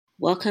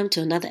Welcome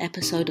to another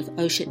episode of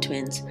Ocean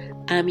Twins.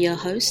 I'm your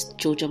host,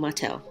 Georgia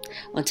Martel.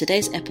 On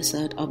today's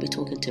episode, I'll be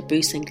talking to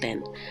Bruce and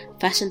Glenn,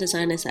 fashion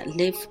designers that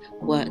live,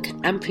 work,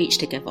 and preach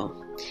together.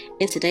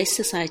 In today's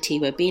society,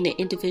 where being an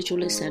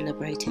individual is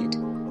celebrated,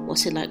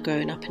 what's it like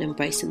growing up and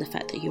embracing the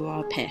fact that you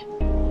are a pair?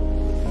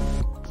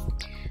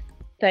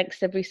 Thanks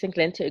to Bruce and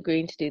Glenn to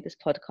agreeing to do this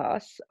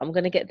podcast. I'm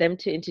going to get them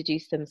to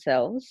introduce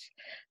themselves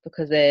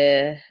because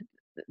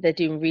they're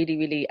doing really,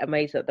 really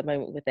amazing at the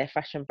moment with their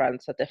fashion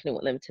brand. So I definitely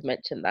want them to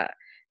mention that.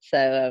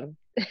 So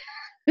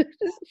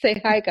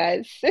say hi,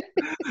 guys.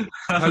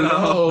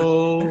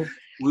 Hello.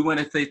 We want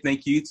to say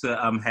thank you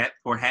to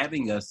for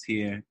having us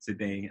here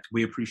today.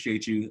 We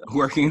appreciate you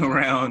working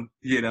around,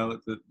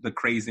 the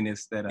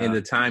craziness that and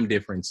the time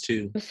difference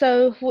too.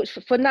 So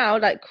for now,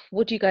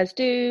 what do you guys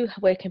do?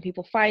 Where can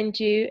people find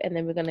you? And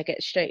then we're going to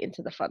get straight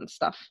into the fun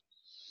stuff.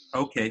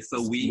 Okay,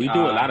 so we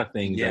do a lot of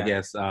things.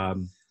 Yeah.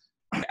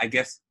 I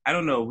guess I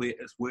don't know.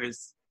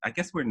 I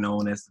guess we're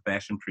known as the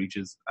fashion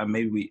preachers.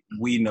 Maybe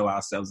we know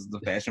ourselves as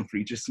the fashion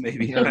preachers.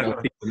 Maybe I don't know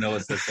if people know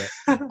us as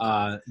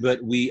that.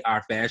 But we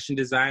are fashion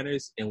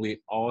designers, and we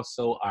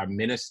also are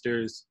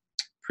ministers,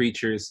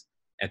 preachers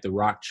at the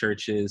Rock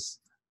churches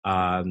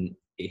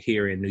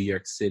here in New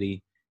York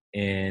City,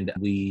 and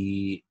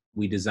we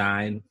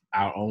design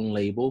our own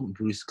label,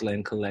 Bruce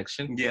Glenn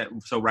Collection. Yeah.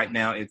 So right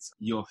now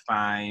you'll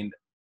find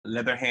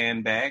leather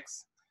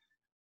handbags,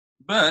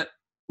 but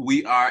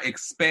we are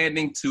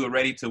expanding to a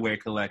ready-to-wear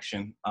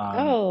collection.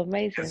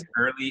 Amazing. As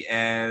early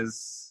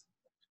as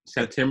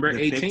September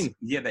 18th.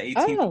 The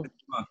 18th of this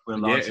month. We're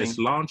launching. It's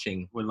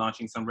launching. We're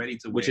launching some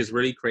ready-to-wear. Which is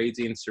really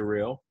crazy and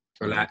surreal.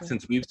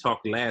 Since we've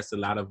talked last, a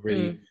lot of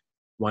really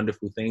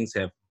wonderful things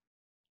have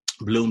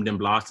bloomed and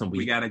blossomed.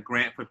 We got a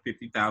grant for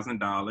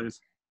 $50,000.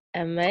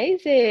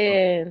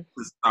 Amazing.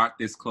 To start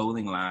this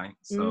clothing line.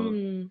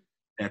 So...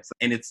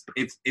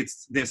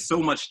 it's there's so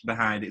much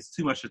behind it. It's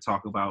too much to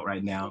talk about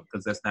right now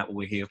because that's not what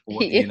we're here for.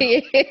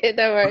 Don't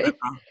worry.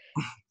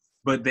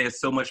 But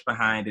there's so much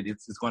behind it.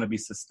 It's going to be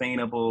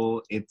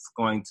sustainable. It's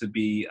going to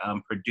be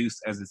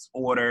produced as it's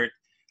ordered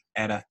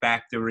at a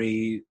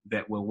factory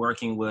that we're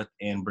working with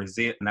in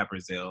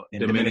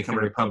Dominican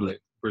Republic.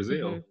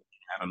 Brazil. Mm-hmm.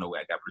 I don't know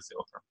where I got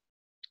Brazil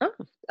from.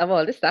 Oh,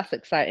 well, that's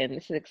exciting.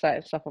 This is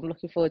exciting stuff. I'm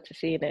looking forward to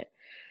seeing it.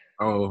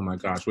 Oh my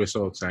gosh, we're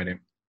so excited.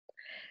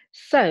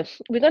 So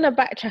we're going to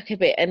backtrack a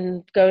bit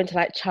and go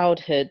into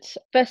childhood.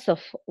 First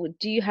off,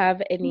 do you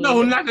have any...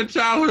 No, not the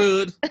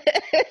childhood.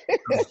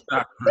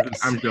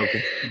 I'm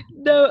joking.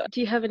 No, do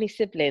you have any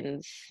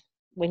siblings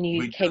when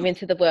you came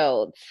into the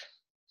world?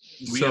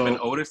 We have an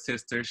older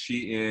sister.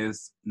 She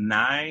is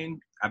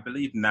 9,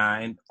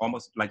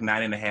 almost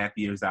 9.5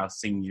 years our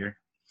senior.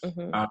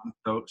 Mm-hmm.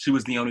 So she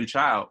was the only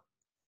child.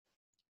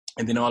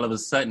 And then all of a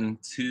sudden,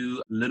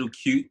 2 little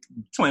cute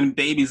twin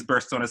babies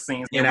burst on the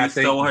scene. And we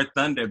stole her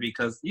thunder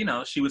because,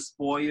 she was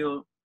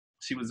spoiled.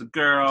 She was a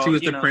girl. She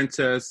was the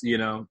princess,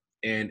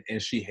 and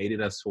she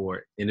hated us for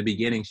it. In the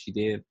beginning, she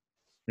did.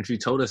 And she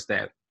told us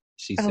that.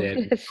 She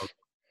said. Yes.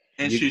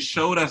 And she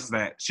showed us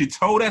that. She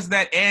told us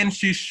that and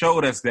she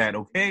showed us that,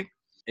 okay?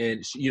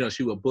 And,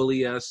 she would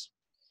bully us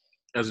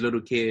as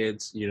little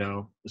kids,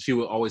 She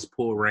would always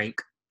pull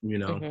rank,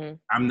 Mm-hmm.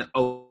 I'm the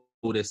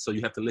oldest, so you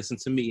have to listen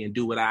to me and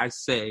do what I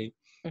say.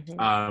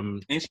 Mm-hmm.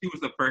 And she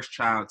was the first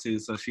child too,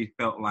 so she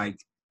felt like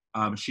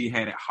she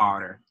had it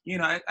harder.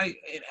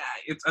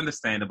 It's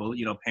understandable.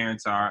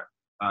 Parents are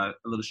a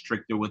little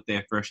stricter with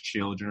their first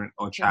children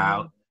or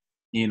child.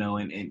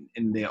 Mm-hmm.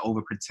 And they're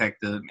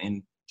overprotective.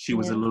 And she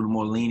was a little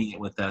more lenient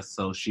with us,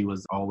 so she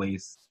was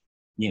always,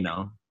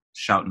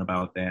 shouting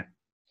about that.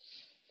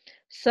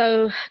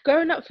 So,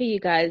 growing up for you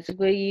guys,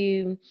 were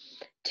you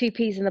 2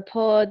 peas in a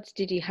pod?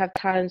 Did you have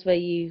times where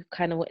you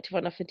kind of went to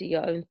run off and do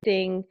your own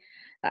thing?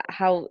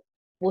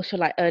 What's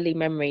your early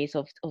memories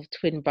of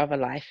twin brother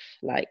life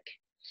like?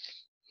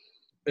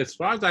 As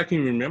far as I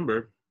can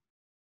remember,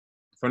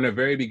 from the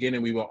very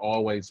beginning, we were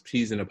always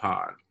peas in a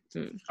pod.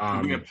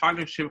 We had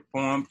partnership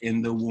formed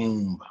in the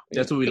womb.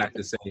 That's what we like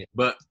to say.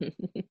 But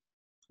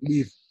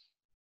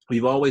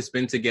we've always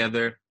been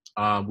together.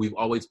 We've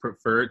always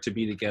preferred to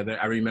be together.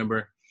 I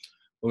remember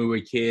when we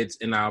were kids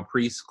in our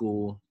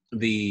preschool,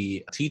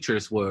 the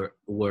teachers were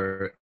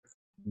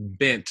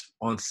bent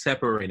on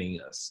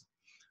separating us.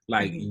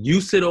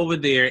 You sit over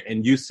there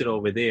and you sit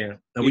over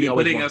there. And we were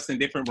putting us in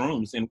different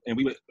rooms. And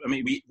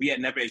we had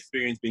never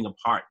experienced being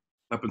apart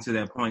up until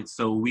that point.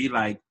 So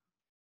I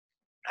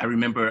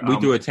remember... we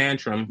threw a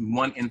tantrum.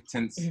 One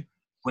instance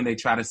when they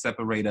tried to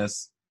separate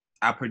us,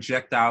 I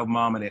projectile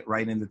vomited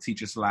right in the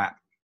teacher's lap.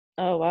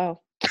 Oh,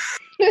 wow.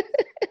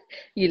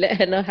 You let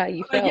her know how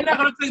you felt. You're not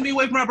going to take me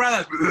away from my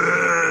brother.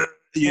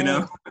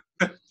 know?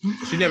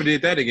 She never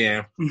did that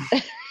again.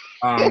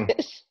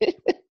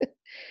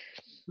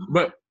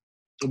 But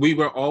we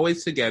were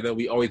always together.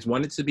 We always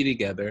wanted to be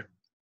together.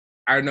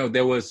 I don't know,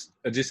 there was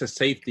just a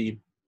safety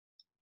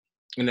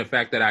in the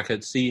fact that I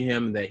could see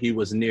him, that he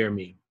was near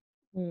me,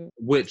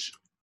 which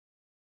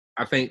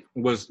I think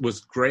was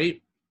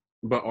great,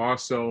 but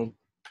also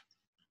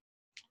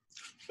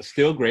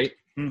still great.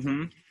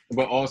 Mm-hmm.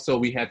 But also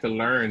we had to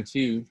learn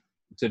too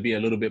to be a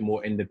little bit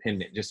more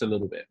independent, just a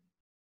little bit.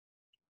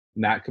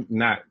 Not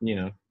you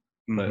know,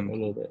 but a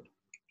little bit,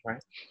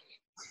 right?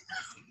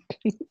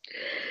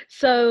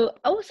 So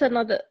also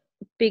another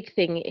big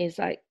thing is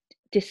like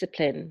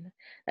discipline.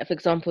 Like for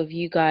example, if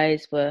you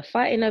guys were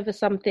fighting over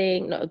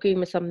something, not agreeing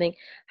with something,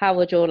 how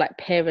would your like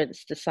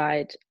parents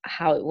decide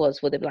how it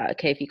was? Would they be like,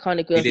 okay, if you can't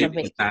agree on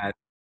something,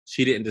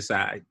 she didn't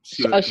decide.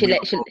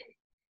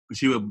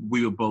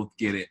 We would both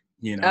get it,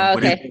 you know. Oh,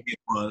 okay. But it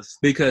was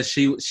because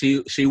she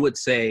would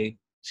say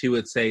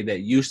that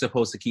you're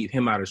supposed to keep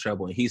him out of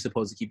trouble and he's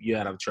supposed to keep you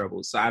out of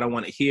trouble. So I don't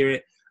want to hear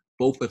it.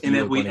 Both of you. And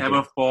if we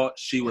ever fought,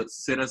 she would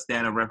sit us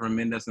down and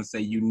reprimand us and say,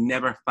 "You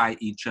never fight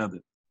each other."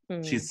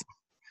 She's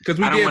because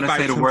I don't want to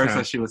say the words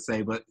that she would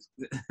say, but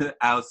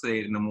I'll say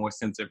it in a more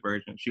censored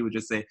version. She would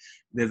just say,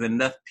 "There's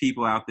enough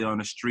people out there on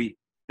the street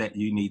that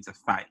you need to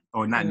fight,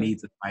 or not need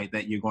to fight,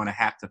 that you're going to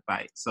have to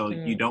fight. So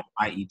you don't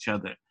fight each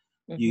other.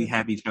 You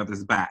have each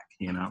other's back,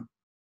 you know."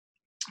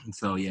 And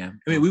so, yeah.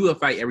 I mean, we will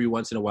fight every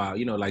once in a while,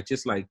 you know, like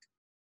just like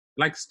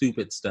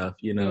stupid stuff,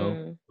 you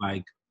know,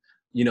 like,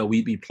 you know,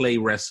 we'd be play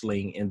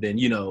wrestling and then,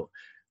 you know,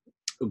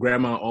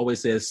 grandma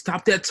always says,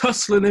 "Stop that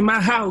tussling in my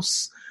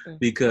house,"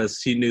 because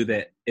she knew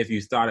that if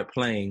you started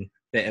playing,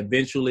 that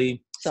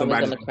eventually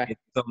somebody's going to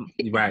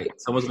cry.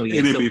 Someone's going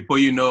to get before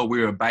you know,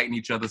 we were biting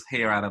each other's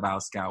hair out of our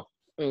scalp.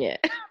 Yeah.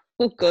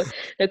 Oh God.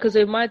 Because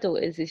with my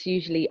daughters, it's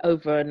usually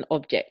over an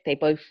object. They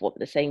both want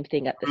the same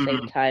thing at the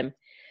same time.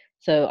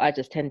 So I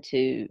just tend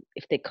to,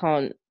 if they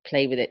can't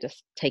play with it,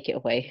 just take it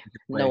away.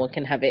 No one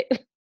can have it.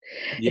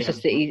 It's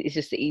just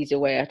the easier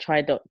way. I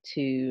try not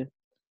to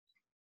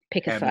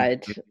pick a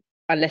side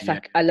unless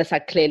I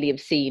clearly have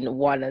seen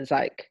one as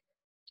like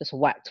just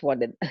whacked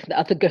one and the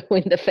other girl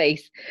in the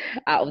face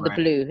out of the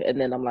blue, and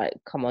then I'm like,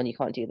 come on, you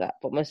can't do that.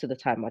 But most of the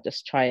time, I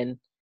just try and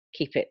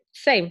keep it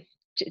same.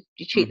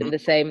 You treat them the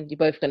same. You're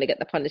both going to get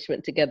the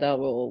punishment together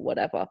or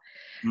whatever.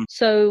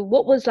 So,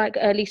 what was like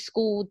early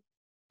school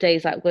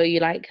days like? Were you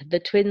like the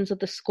twins of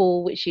the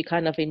school, which you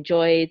kind of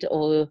enjoyed,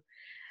 or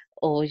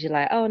was you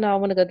like, oh no, I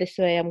want to go this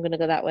way, I'm going to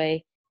go that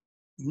way?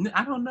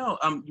 I don't know.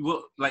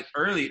 Well, like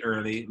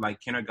early, like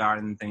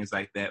kindergarten and things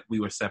like that, we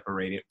were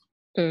separated.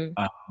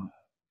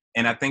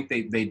 And I think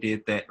they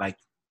did that, like,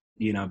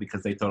 you know,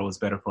 because they thought it was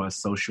better for us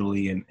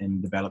socially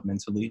and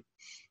developmentally.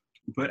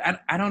 But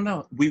I don't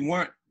know.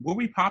 Were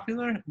we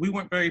popular? We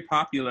weren't very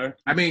popular.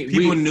 I mean,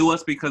 people knew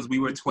us because we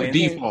were twins.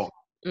 Default.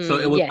 So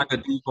it was like a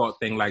default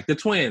thing, like the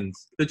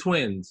twins,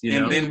 you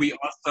know? And then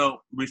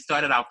we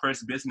started our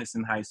first business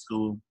in high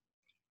school.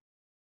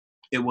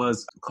 It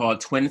was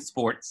called Twin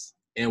Sports.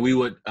 And we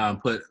would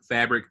put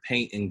fabric,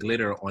 paint, and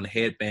glitter on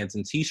headbands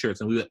and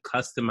T-shirts, and we would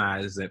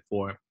customize it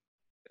for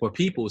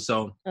people.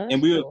 So, and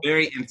we were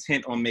very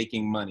intent on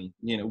making money.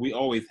 You know, we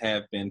always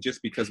have been,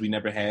 just because we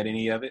never had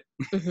any of it.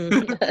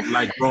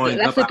 Like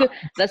growing up.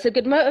 That's a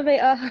good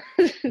motivator.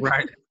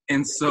 Right.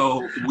 And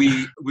so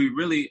we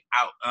really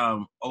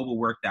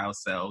overworked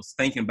ourselves,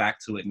 thinking back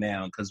to it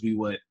now, because we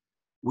would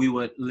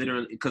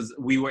literally, because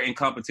we were in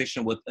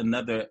competition with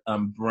another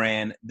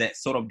brand that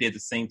sort of did the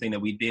same thing that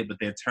we did, but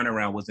their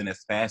turnaround wasn't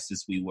as fast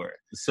as we were.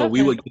 So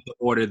we would get the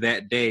order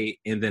that day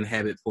and then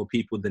have it for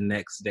people the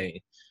next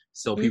day.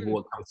 So people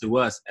would come to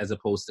us as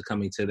opposed to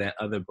coming to that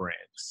other brand.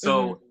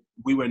 So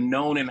we were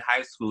known in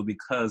high school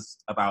because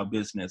of our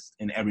business,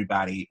 and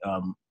everybody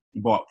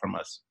bought from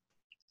us.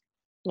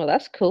 Well,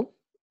 that's cool.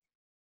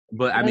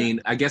 But I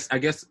mean, I guess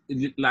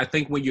I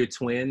think when you're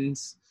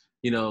twins,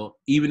 you know,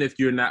 even if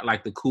you're not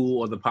like the cool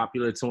or the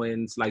popular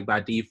twins, like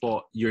by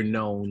default, you're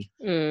known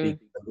because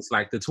it's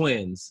like the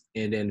twins.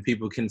 And then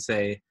people can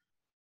say,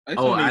 I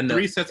know.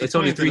 It's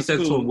only three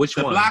sets of twins. Which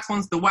ones? The black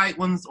ones, the white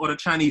ones, or the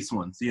Chinese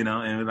ones, you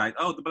know? And we're like,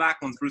 oh, the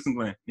black ones, Bruce and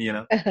Glenn, you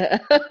know?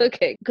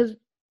 Okay, because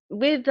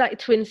with like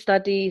twin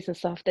studies and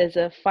stuff, there's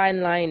a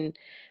fine line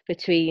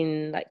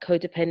between like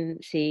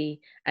codependency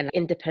and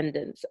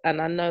independence.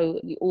 And I know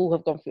we all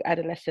have gone through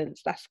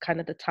adolescence. That's kind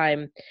of the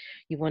time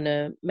you want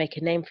to make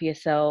a name for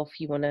yourself.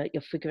 You're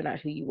figuring out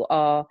who you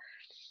are.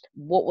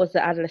 What was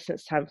the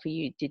adolescence time for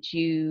you? Did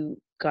you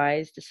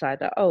guys decide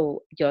that,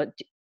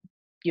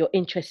 your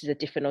interests are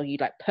different, or you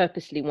like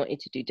purposely wanted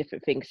to do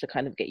different things to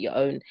kind of get your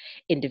own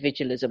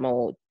individualism,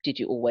 or did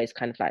you always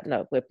kind of like,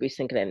 no, we're Bruce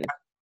and Glenn?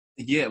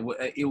 Yeah,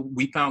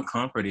 we found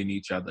comfort in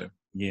each other,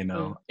 you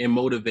know, in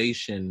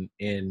motivation.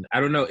 And I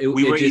don't know,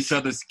 we were each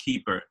other's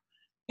keeper.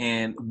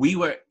 And we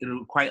were,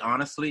 quite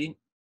honestly,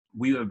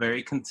 we were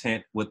very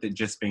content with it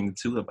just being the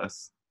two of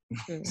us.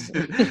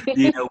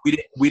 You know,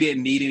 we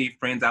didn't need any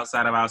friends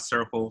outside of our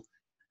circle.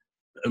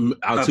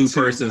 Our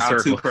two-person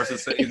circle.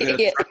 Is it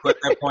a circle at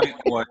that point,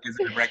 or is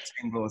it a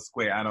rectangle or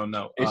square? I don't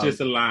know. It's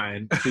just a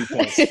line, 2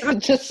 points.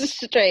 Just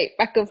straight,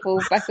 back and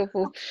forth.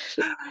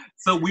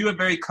 So we were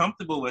very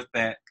comfortable with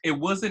that. It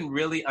wasn't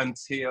really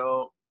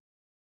until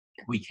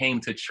we came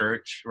to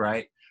church,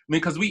 right? I mean,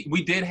 because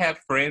we did have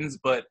friends,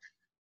 but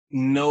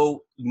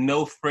no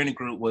friend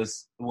group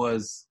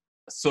was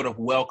sort of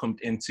welcomed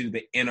into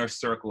the inner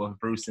circle of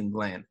Bruce and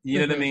Glenn. You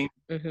know what I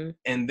mean?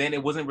 And then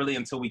it wasn't really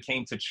until we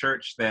came to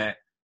church that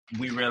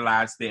we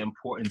realized the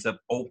importance of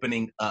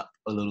opening up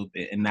a little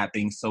bit and not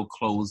being so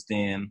closed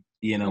in,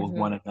 with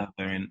one another.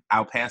 And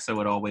our pastor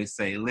would always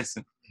say,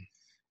 listen,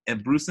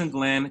 if Bruce and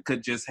Glenn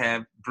could just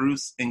have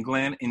Bruce and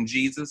Glenn and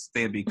Jesus,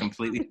 they'd be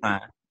completely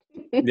fine.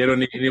 They don't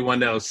need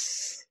anyone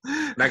else.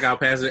 Like our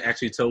pastor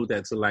actually told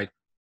that to like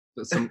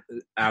some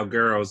our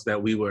girls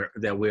that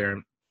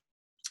we're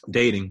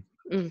dating.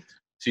 Mm.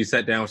 She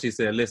sat down. She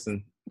said,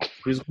 "Listen,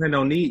 Bruce and Glenn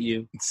don't need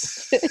you.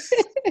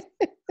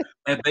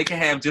 If they can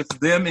have just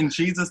them and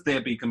Jesus,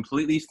 they'd be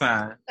completely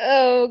fine."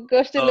 Oh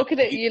gosh, they're looking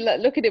at you like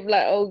look at him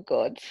like, oh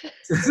God.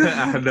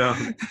 I know.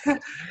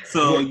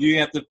 So you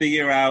have to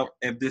figure out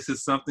if this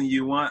is something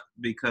you want,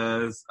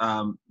 because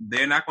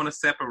they're not going to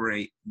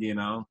separate,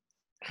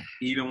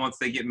 even once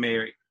they get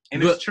married.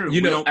 And it's true.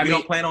 We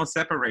don't plan on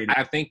separating.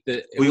 I think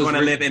that we want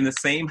to live in the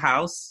same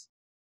house.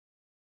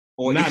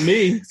 Or not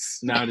me.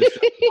 No,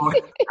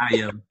 I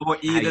am. Or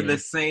either the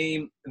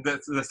same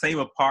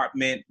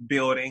apartment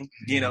building.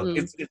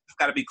 It's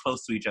got to be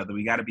close to each other.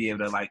 We got to be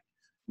able to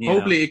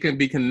hopefully, it can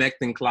be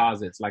connecting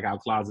closets, like our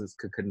closets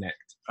could connect.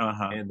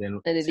 And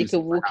then you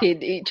can walk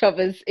in each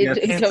other's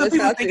houses. Some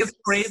people think it's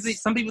crazy.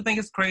 Some people think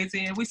it's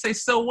crazy, and we say,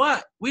 "So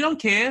what? We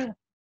don't care.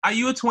 Are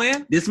you a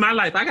twin? This is my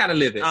life. I gotta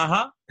live it."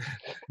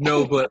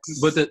 No, but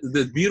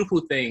the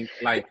beautiful thing,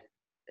 like.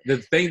 The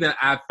thing that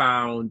I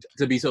found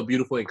to be so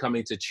beautiful in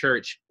coming to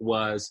church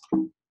was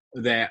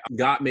that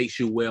God makes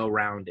you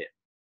well-rounded.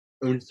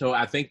 And so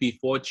I think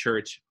before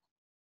church,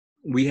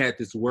 we had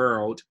this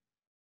world,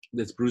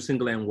 this Bruce and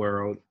Glenn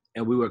world,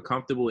 and we were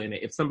comfortable in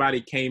it. If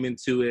somebody came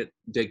into it,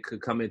 they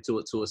could come into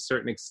it to a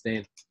certain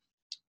extent,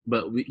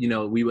 but we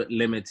were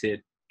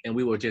limited, and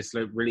we were just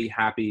really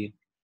happy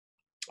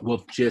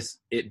with just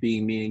it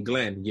being me and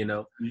Glenn.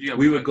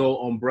 We would go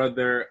on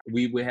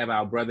we would have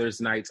our brothers'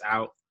 nights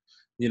out.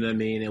 You know what I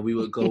mean? And we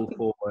would go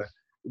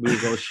we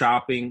would go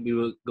shopping, we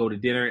would go to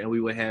dinner, and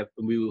we would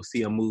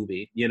see a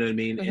movie. You know what I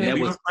mean? And that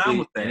was fine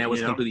with that. And that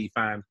was completely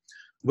fine.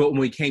 But when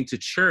we came to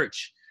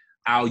church,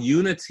 our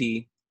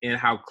unity and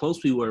how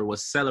close we were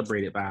was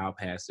celebrated by our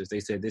pastors. They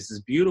said, "This is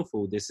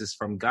beautiful. This is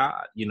from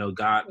God.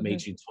 God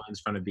made you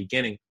twins from the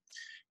beginning."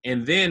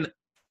 And then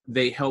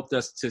they helped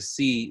us to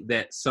see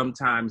that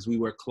sometimes we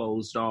were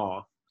closed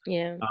off.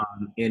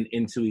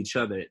 Into each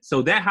other.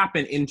 So that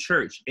happened in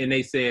church, and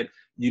they said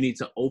you need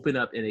to open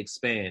up and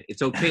expand.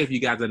 It's okay if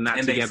you guys are not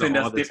and together they send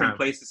all us the different time.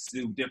 Places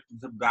to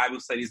different Bible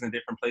studies in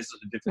different places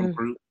with different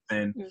groups,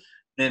 and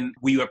then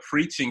we were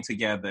preaching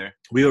together.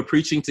 I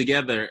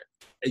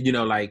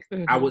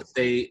would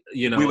say,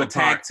 we would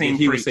tag team.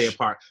 He would say a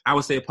part. I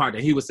would say a part,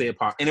 and he would say a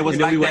part. And it was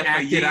we would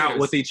act it out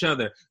with each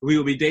other. We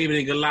would be David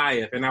and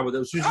Goliath, and I would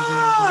and he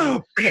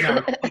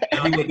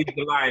would be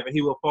Goliath, and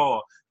he would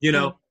fall.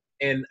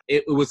 And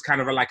it was kind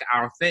of like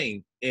our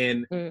thing.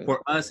 And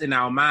for us in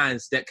our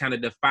minds, that kind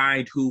of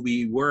defined who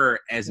we were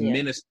as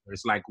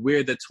ministers. Like,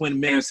 we're the twin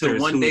ministers. And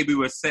so one day we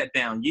were sat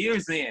down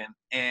years in,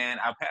 and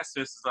our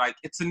pastor is like,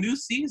 it's a new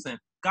season.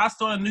 God's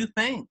doing a new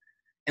thing.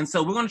 And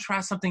so we're going to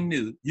try something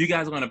new. You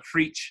guys are going to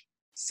preach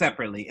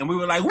separately. And we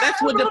were like,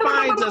 that's what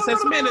defines us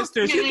as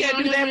ministers. You can't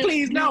do that,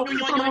 please. No.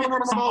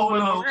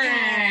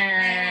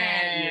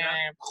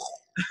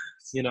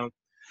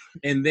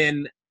 And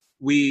then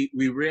we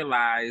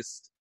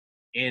realized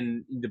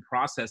in the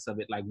process of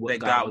it, like what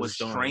that God was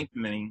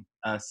strengthening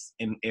us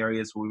in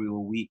areas where we were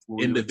weak,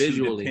 where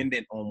individually, we were too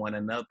dependent on one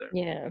another.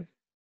 Yeah,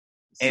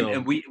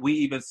 and we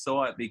even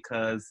saw it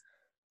because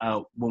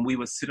when we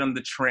would sit on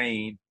the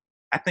train,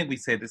 I think we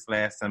said this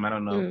last time, I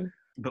don't know,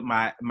 but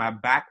my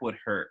back would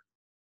hurt.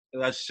 I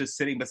was just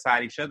sitting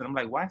beside each other. I'm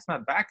like, why is my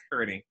back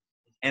hurting?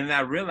 And then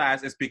I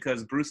realized it's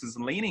because Bruce is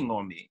leaning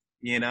on me,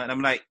 and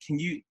I'm like, can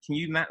you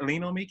not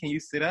lean on me? Can you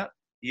sit up?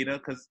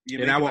 Because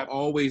I will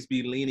always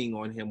be leaning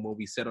on him when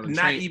we sit on the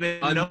not train. Even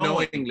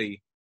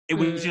unknowingly. It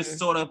was just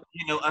sort of,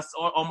 us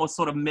almost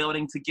sort of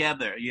melding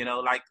together,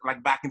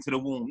 like back into the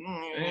womb.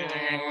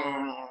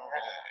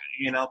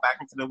 Back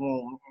into the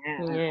womb.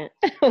 Yeah.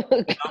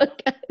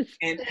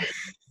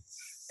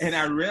 And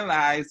I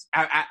realized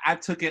I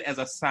took it as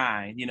a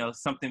sign,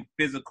 something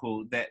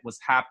physical that was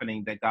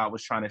happening, that God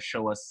was trying to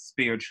show us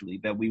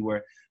spiritually, that we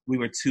were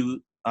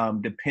too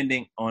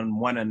depending on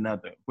one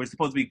another. We're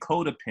supposed to be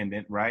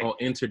codependent, right? Or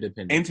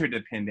interdependent.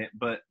 Interdependent,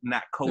 but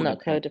not codependent.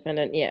 Not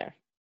codependent, yeah.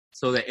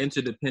 So the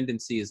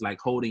interdependency is like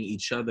holding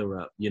each other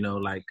up,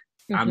 like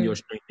I'm your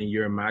strength and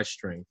you're my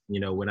strength.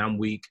 When I'm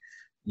weak,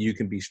 you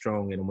can be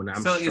strong, and when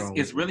I'm strong. So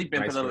it's really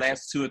been for the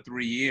last 2 or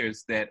 3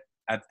 years that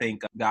I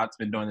think God's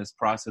been doing this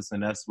process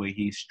in us, where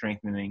He's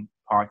strengthening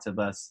parts of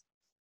us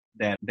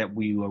that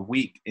we were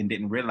weak and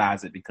didn't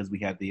realize it because we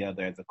had the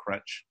other as a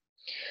crutch.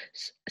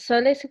 So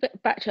let's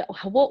get back to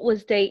what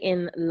was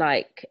dating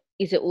like?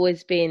 Has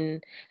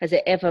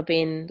it ever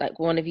been like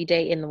one of you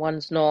dating, the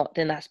one's not,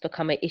 then that's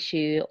become an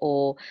issue,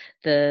 or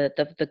the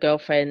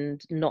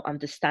girlfriend not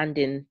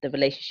understanding the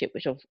relationship,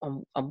 which of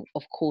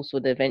course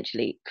would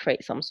eventually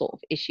create some sort of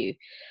issue?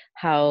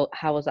 How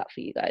was that for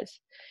you guys?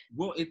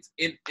 Well, it's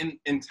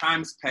in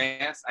times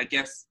past, I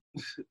guess.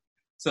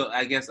 So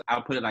I guess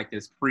I'll put it like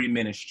this: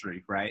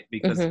 pre-ministry, right?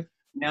 Because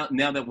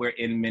now that we're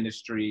in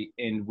ministry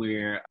and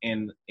we're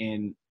in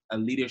a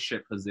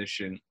leadership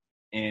position,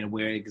 and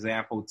we're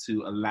example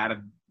to a lot of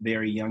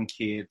very young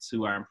kids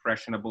who are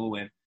impressionable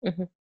and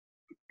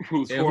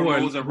whose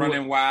hormones are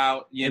running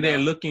wild, they're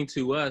looking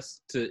to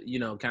us to,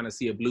 kind of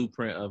see a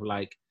blueprint of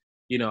like,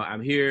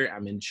 I'm here,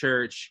 I'm in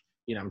church,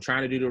 I'm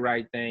trying to do the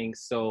right thing.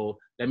 So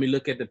let me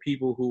look at the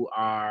people who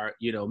are,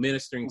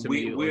 ministering to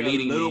me. We're a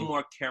little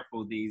more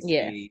careful these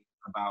days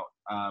about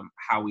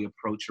how we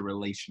approach a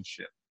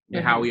relationship.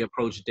 And how we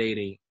approach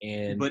dating.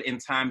 But in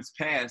times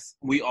past,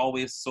 we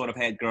always sort of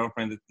had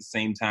girlfriends at the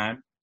same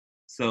time.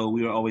 So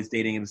we were always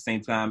dating at the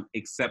same time,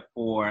 except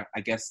for,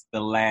 I guess,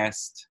 the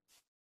last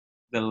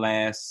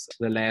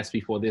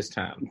before this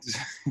time.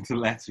 The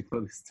last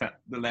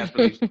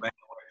relationship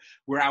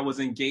where I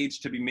was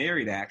engaged to be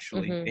married,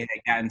 actually. It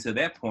had gotten to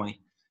that point,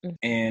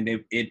 and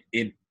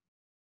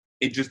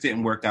it just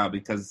didn't work out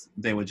because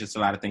there were just a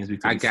lot of things we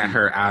couldn't see. I got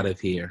her out of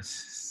here.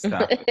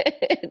 Stop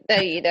it. No,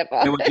 you never.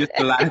 There were just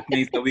a lot of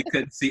things that we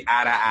couldn't see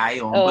eye to eye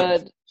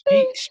on.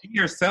 But she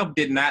herself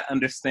did not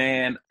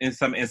understand, in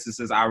some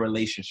instances, our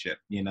relationship,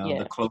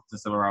 the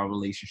closeness of our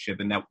relationship.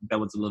 And that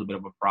was a little bit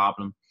of a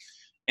problem.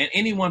 And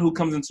anyone who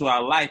comes into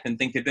our life and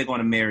think that they're going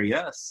to marry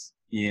us,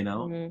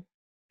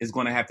 is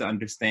going to have to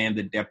understand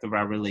the depth of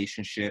our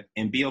relationship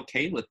and be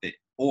okay with it,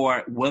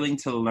 or willing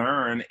to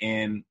learn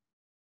and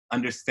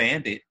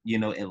understand it,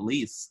 at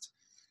least.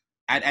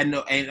 I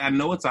know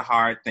it's a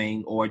hard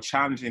thing or a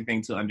challenging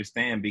thing to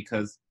understand,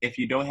 because if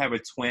you don't have a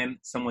twin,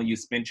 someone you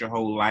spent your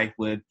whole life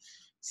with,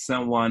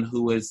 someone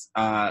who is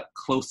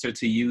closer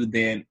to you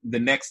than the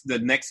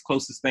next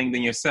closest thing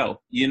than yourself,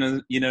 you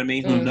know what I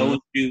mean? Who knows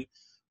you,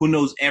 who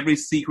knows every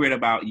secret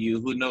about you,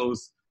 who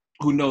knows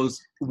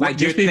what like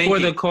just before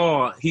the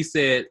call, he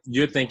said,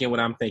 "You're thinking what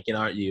I'm thinking,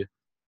 aren't you?"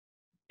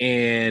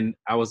 And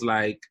I was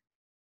like,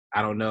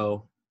 "I don't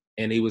know."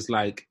 And he was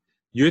like,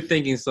 "You're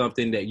thinking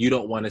something that you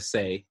don't want to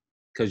say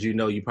because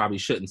you probably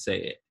shouldn't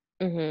say it."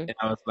 And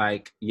I was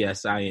like,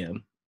 "Yes, I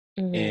am."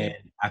 And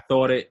I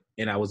thought it,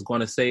 and I was going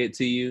to say it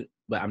to you,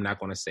 but I'm not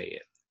going to say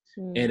it.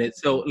 And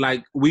it's so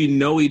like we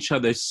know each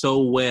other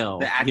so well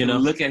that I can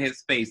look at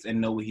his face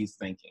and know what he's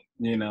thinking.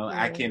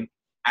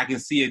 I can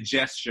see a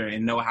gesture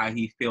and know how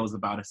he feels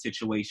about a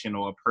situation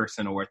or a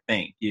person or a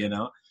thing.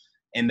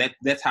 And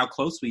that's how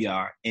close we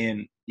are.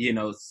 And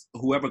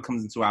whoever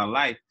comes into our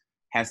life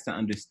has to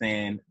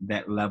understand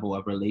that level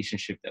of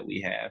relationship that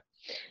we have.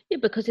 Yeah,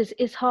 because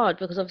it's hard,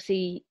 because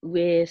obviously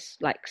we're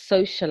like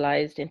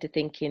socialized into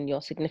thinking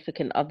your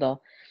significant other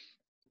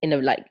in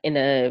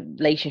a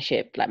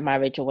relationship like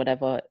marriage or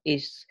whatever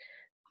is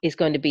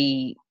going to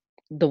be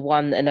the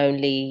one and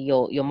only,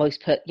 your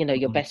most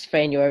your best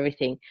friend, your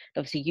everything.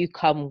 Obviously you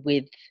come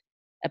with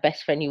a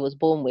best friend you was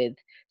born with,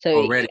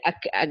 so already.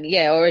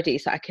 Already.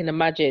 So I can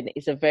imagine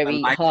it's a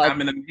very hard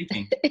in the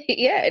making.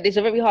 Yeah, it is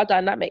a very hard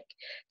dynamic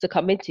to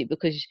come into,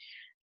 because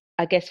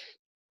I guess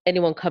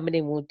anyone coming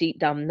in will deep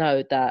down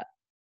know that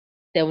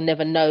they'll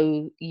never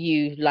know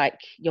you like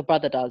your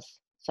brother does.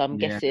 So I'm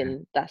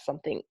guessing that's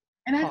something.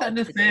 And I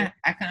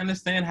can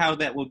understand how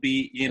that would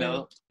be,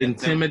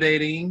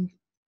 intimidating,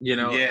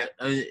 a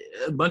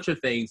bunch of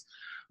things.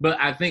 But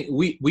I think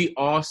we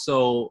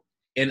also,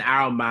 in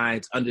our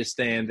minds,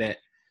 understand that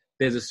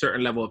there's a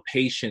certain level of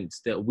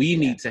patience that we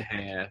need to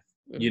have,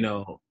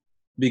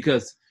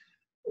 because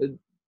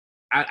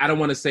I don't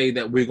want to say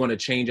that we're going to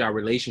change our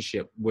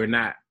relationship. We're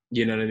not.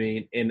 You know what I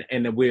mean?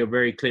 And we're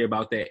very clear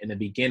about that in the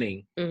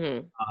beginning.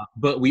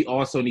 But we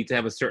also need to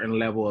have a certain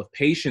level of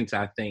patience,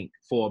 I think,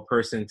 for a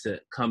person to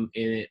come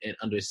in and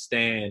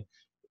understand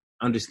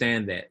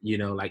that,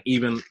 like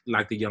even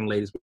like the young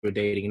ladies we're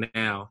dating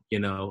now,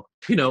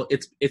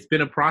 it's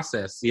been a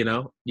process,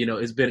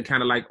 it's been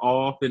kind of like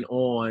off and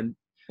on,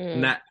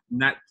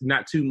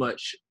 not too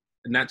much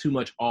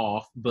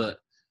off, but,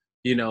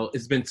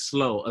 it's been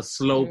a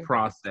slow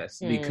process,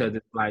 because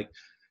it's like,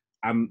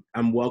 I'm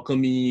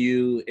welcoming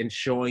you and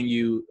showing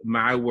you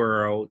my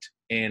world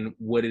and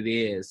what it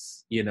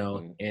is,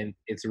 and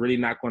it's really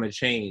not going to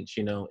change,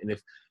 and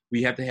if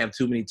we have to have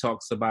too many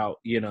talks about,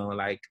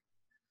 like,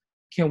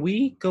 can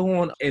we go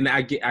on, and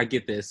I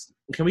get this,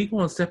 can we go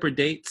on separate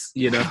dates,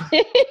 So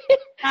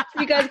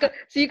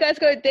you guys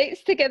go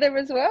dates together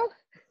as well?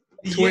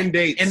 Twin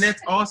dates. And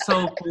that's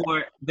also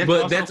for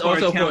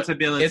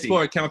accountability. It's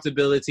for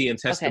accountability and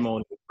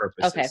testimonial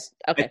purposes.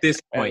 Okay. At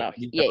this point.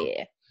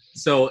 Yeah.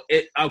 So,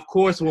 of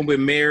course, when we're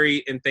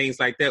married and things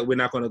like that, we're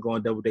not going to go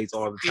on double dates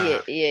all the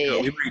time.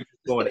 Yeah. We might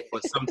go on it for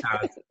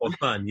sometimes for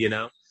fun,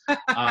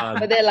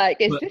 But they're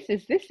like, is this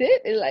it?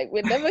 It's like,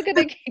 we're never going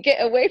to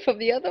get away from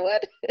the other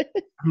one.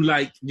 I'm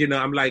like,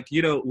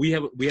 we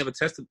have a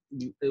test.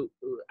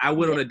 I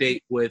went on a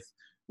date with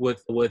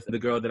the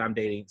girl that I'm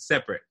dating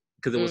separate,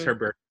 because it was her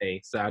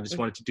birthday. So I just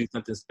wanted to do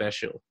something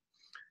special.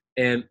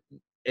 And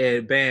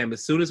bam,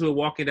 as soon as we're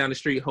walking down the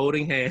street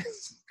holding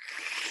hands.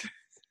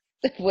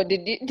 What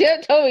did you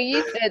tell me?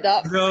 You said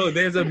up. No,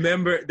 there's a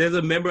member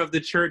of the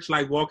church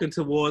like walking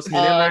towards me.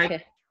 They're like,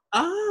 okay.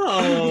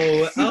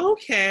 Oh,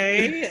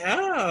 okay.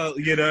 Oh,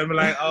 I'm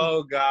like,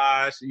 oh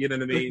gosh, you know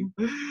what I mean?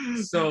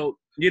 So,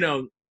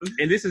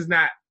 and this is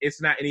not,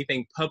 it's not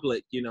anything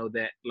public, you know,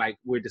 that like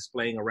we're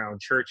displaying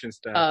around church and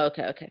stuff. Oh,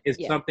 okay.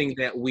 It's something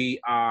that we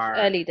are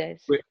early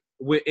days.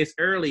 It's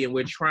early and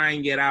we're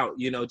trying it out,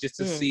 you know, just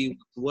to see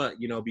what,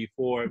 you know,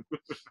 before,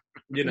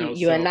 you know.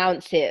 You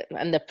announce it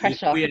and the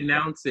pressure. We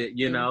announce it,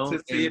 you know.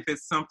 To see if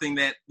it's something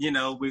that, you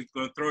know, we're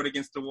going to throw it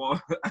against the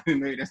wall. I mean,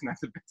 maybe that's not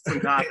the best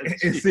analogy.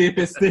 And see if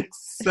it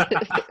sticks.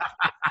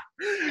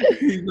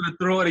 He's going to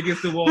throw it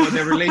against the wall in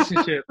their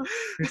relationship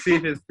and see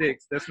if it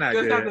sticks. That's not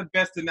good. That's not the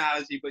best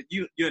analogy, but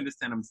you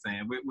understand what I'm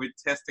saying. We're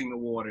testing the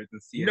waters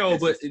and see. No,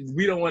 but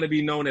we don't want to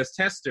be known as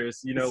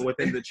testers, you know,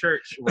 within the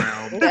church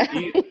realm.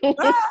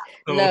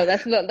 So, no,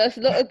 that's not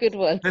a good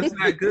one. That's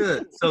not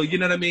good. So you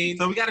know what I mean?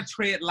 So we got to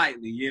tread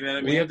lightly, you know what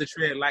I mean? We have to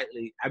tread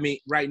lightly. I mean,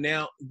 right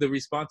now, the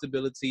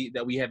responsibility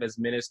that we have as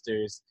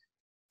ministers,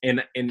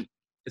 and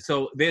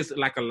so there's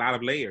like a lot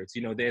of layers,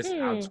 you know, there's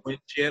our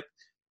twinship,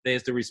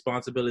 there's the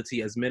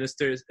responsibility as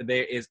ministers,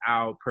 there is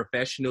our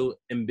professional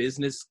and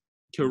business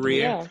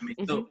career. Yeah. I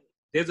mean, so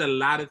there's a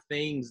lot of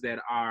things that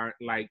are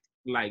like,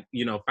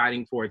 you know,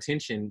 fighting for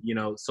attention, you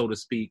know, so to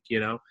speak, you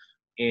know,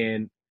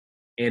 and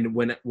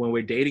when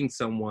we're dating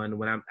someone,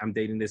 when I'm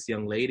dating this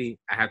young lady,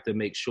 I have to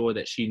make sure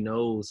that she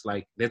knows,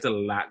 like, there's a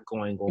lot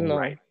going on,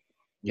 right?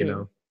 You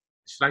know,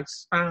 she's like,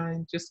 it's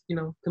fine, just, you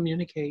know,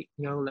 communicate,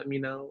 you know, let me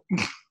know.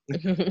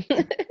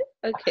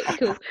 Okay,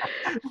 cool.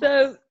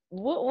 So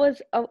what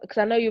was, because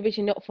I know you're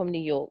originally not from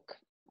New York,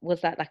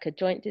 was that like a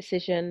joint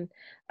decision?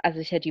 As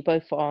I said, you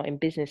both are in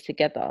business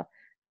together.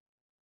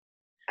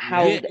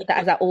 How has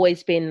that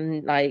always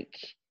been like?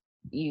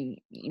 You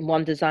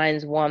one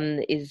designs,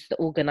 one is the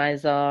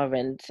organizer,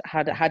 and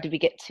how did we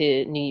get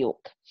to New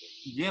York?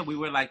 Yeah, we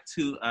were like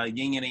two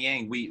yin and a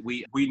yang.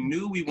 We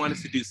knew we wanted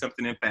to do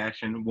something in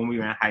fashion when we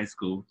were in high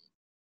school,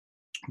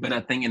 but I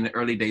think in the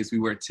early days we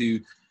were too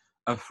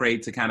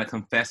afraid to kind of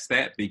confess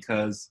that,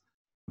 because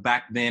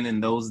back then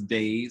in those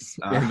days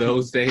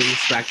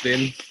back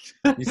then,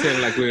 you said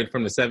it like we were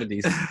from the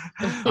 70s.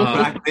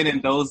 Back then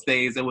in those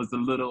days, it was a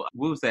little,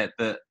 what was that?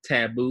 The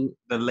taboo,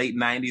 the late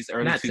 90s,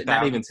 early 2000s.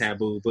 Not even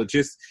taboo, but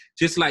just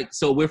like,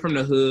 so we're from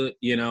the hood,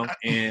 you know,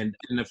 and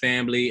in the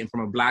family, and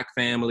from a Black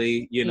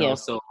family, you know,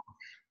 so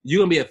you're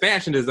going to be a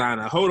fashion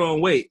designer. Hold on,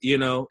 wait, you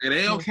know. Are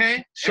they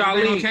okay?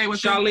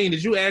 Charlene,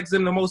 did you ask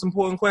them the most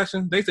important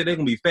question? They said they're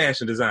going to be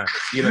fashion designers.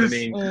 You know what I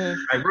mean?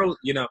 Like,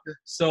 you know,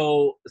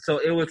 so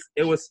it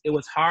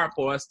was hard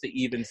for us to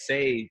even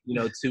say, you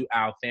know, to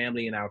our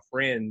family and our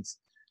friends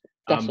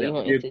that we're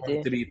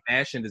going to be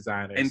fashion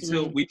designers.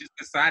 Until we just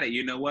decided,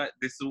 you know what,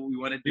 this is what we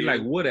want to do. Be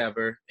like,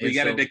 whatever. We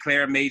got to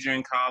declare a major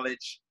in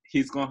college.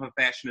 He's going for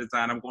fashion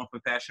design. I'm going for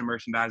fashion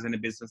merchandising and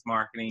business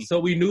marketing. So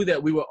we knew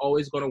that we were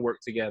always going to work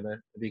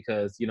together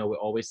because, you know, we're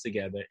always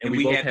together. And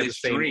we both had the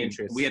same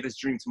interests. We had this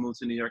dream to move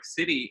to New York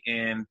City.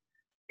 And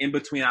in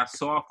between our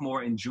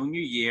sophomore and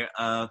junior year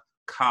of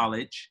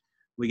college,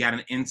 we got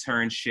an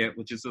internship,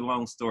 which is a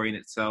long story in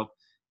itself.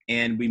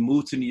 And we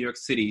moved to New York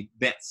City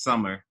that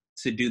summer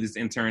to do this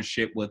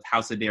internship with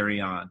House of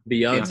Deréon.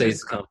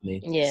 Beyonce's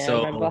company. Yeah,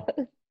 so, I remember.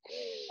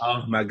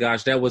 Oh my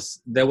gosh, it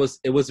was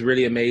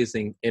really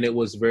amazing. And it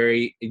was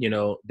very, you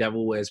know,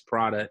 Devil Wears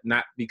Prada,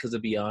 not because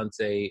of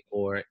Beyonce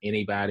or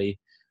anybody.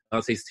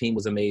 Beyonce's team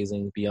was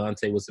amazing.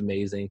 Beyonce was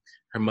amazing.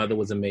 Her mother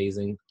was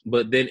amazing.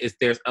 But then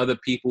there's other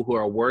people who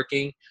are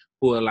working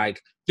who are like,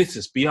 this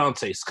is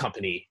Beyonce's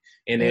company.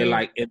 And they're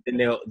like, and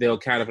then they'll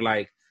kind of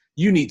like,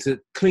 you need to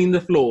clean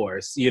the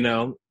floors, you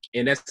know?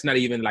 And that's not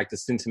even like the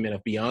sentiment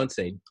of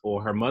Beyonce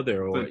or her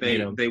mother, or they, you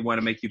know, they want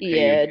to make you pay.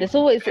 Yeah, it's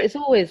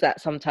always that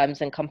sometimes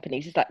in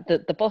companies. It's like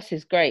the boss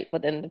is great,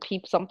 but then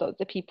sometimes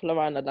the people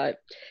around are like,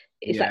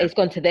 like it's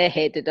gone to their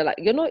head. They're like,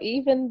 you're not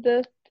even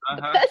the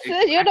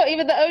person, you're not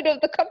even the owner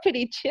of the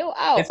company. Chill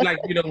out. It's like,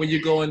 you know, when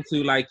you go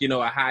into like, you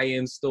know, a high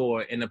end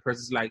store and the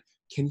person's like,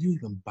 can you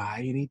even buy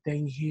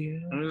anything here?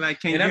 I'm like,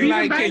 can you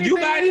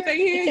buy anything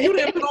here? You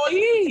the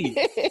employee.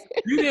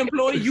 You the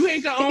employee. You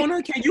ain't the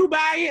owner. Can you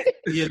buy it?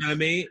 You know what I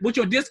mean? With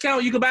your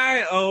discount, you can buy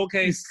it. Oh,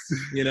 okay.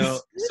 You know,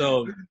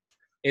 so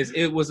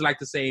it was like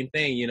the same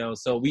thing, you know.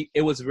 So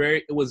it was a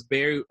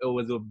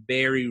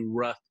very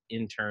rough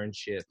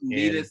internship.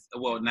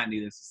 Not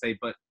needless to say,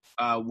 but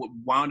what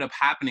wound up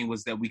happening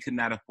was that we could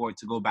not afford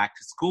to go back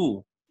to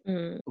school.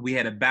 We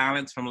had a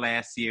balance from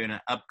last year and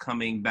an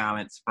upcoming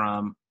balance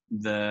from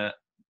the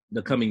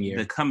coming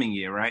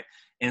year, right?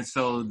 And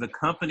so the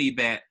company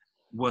that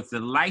was the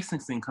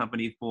licensing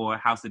company for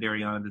House of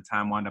Deréon at the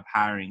time wound up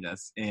hiring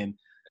us, and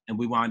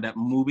we wound up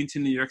moving to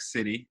New York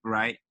City,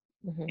 right?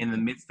 In the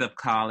midst of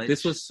college.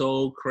 This was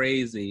so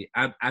crazy.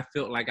 I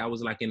felt like I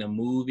was like in a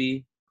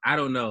movie. I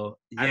don't know.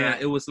 Yeah.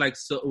 It was like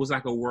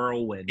a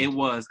whirlwind. It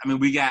was. I mean,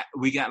 we got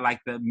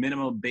like the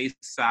minimum base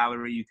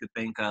salary you could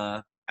think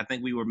of. I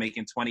think we were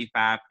making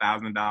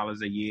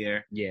 $25,000 a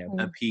year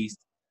a piece.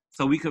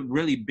 So we could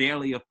really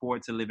barely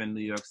afford to live in New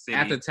York City.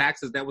 After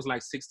taxes, that was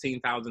like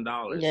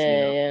 $16,000.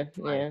 Yeah.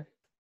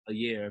 A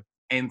year.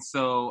 And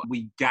so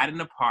we got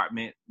an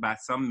apartment by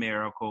some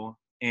miracle,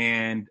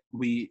 and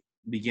we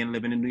began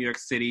living in New York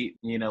City.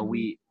 You know,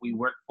 we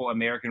worked for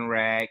American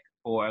Rag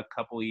for a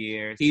couple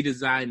years. He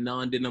designed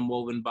non-denim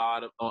woven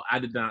bottom. Oh, I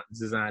did not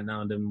design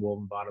non-denim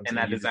woven bottoms. And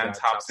I designed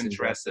tops and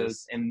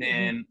dresses. And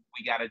then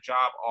we got a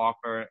job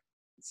offer.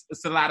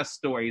 It's a lot of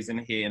stories in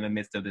here in the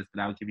midst of this,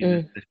 but I'll give you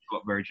the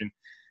short version.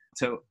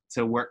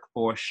 To work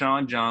for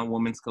Sean John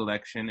Women's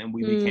Collection, and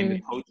we became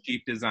the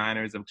co-chief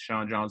designers of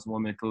Sean John's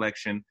Women's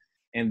Collection.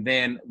 And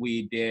then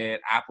we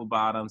did apple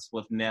bottoms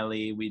with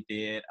Nelly. We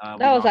did.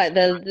 That was like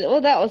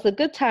that was the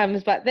good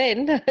times back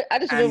then. I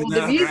just remember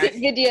the music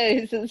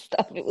videos and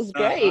stuff. It was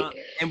great.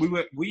 And we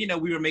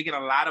were making a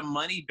lot of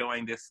money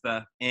doing this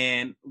stuff.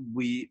 And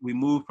we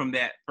moved from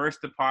that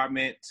first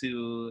apartment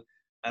to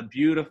a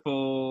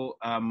beautiful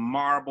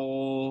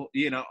marble,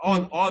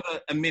 all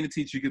the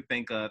amenities you could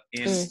think of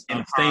in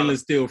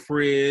stainless steel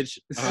fridge,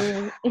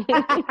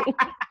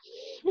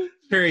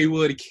 cherry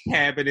wood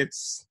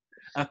cabinets,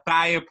 a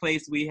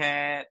fireplace we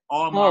had,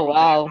 all marble. Oh,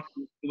 wow.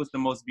 It was the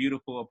most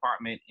beautiful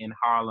apartment in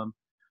Harlem.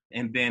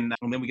 And then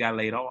we got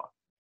laid off.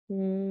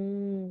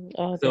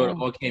 So it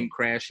all came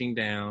crashing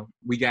down.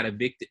 We got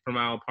evicted from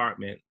our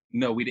apartment.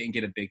 No, we didn't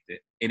get evicted.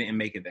 It didn't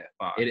make it that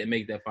far. It didn't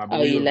make that far,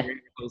 but we were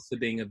very close to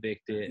being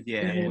evicted.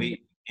 Yeah,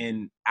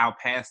 and our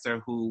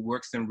pastor, who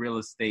works in real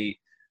estate,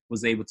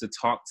 was able to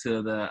talk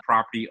to the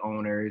property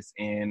owners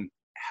and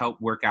help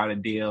work out a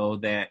deal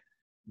that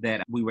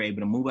we were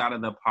able to move out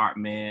of the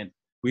apartment.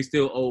 We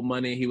still owe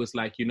money. He was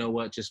like, you know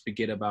what? Just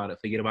forget about it.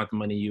 Forget about the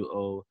money you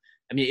owe.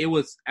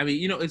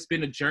 It's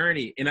been a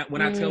journey. And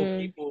when I tell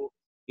people,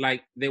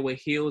 like, there were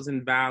hills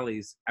and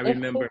valleys. I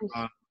remember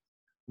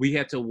we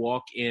had to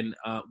walk in.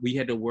 We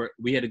had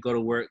to go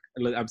to work.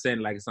 I'm saying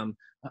like some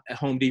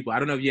Home Depot. I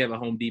don't know if you have a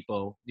Home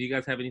Depot. Do you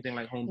guys have anything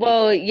like Home Depot?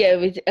 Well, yeah, it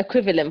was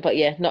equivalent, but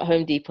yeah, not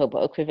Home Depot,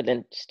 but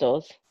equivalent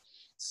stores.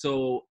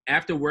 So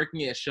after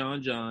working at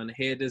Sean John,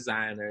 hair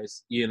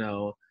designers,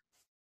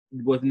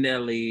 with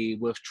Nelly,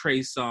 with Trey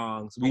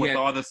Songz, with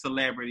all the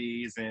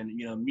celebrities and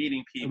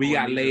meeting people. We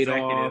got laid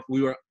off.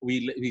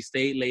 We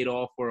stayed laid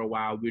off for a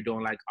while. We were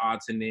doing like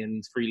odds and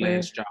ends,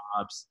 freelance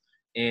jobs,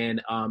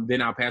 and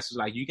then our pastor was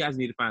like, "You guys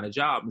need to find a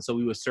job." And so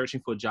we were searching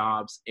for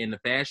jobs in the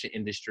fashion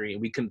industry,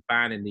 and we couldn't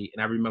find any.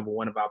 And I remember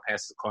one of our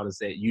pastors called and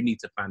said, "You need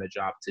to find a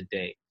job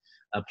today.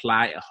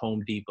 Apply at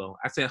Home Depot."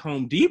 I said,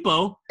 "Home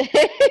Depot?"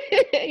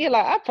 You're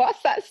like, I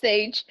passed that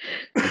stage.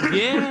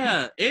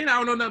 Yeah, and I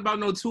don't know nothing about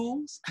no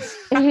tools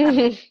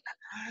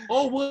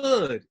or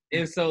wood.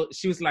 And so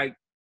she was like,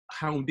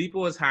 "Home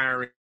Depot is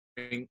hiring.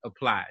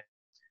 Apply."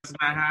 That's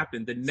what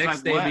happened. The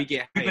next day we get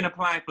hired. We've been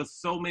applying for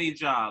so many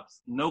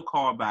jobs, no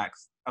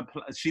callbacks.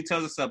 She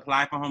tells us to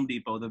apply for Home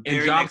Depot. And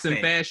jobs in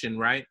fashion,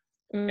 right?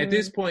 At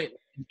this point,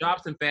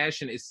 jobs in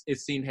fashion, it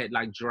seemed had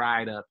like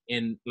dried up,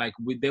 and like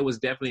there was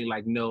definitely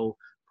like no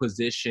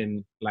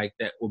position like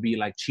that would be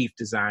like chief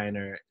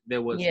designer.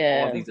 There was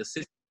all these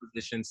assistant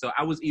positions. So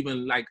I was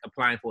even like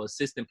applying for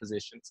assistant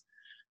positions.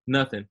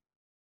 Nothing.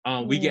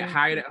 We get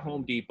hired at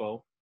Home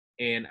Depot,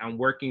 and I'm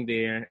working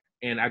there,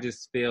 and I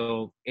just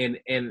feel and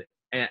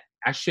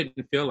I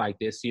shouldn't feel like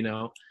this,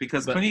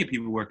 because plenty of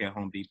people work at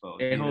Home Depot.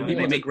 At Home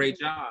Depot, they make a great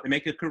job. They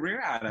make a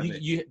career out of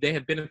it. They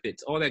have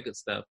benefits, all that good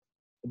stuff.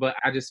 But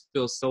I just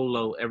feel so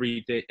low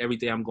every day. Every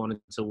day I'm going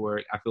to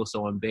work, I feel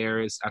so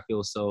embarrassed. I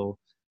feel so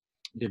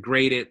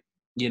degraded,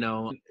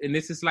 And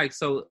this is like,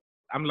 so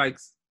I'm like,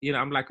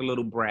 I'm like a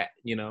little brat,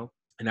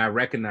 And I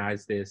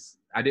recognize this.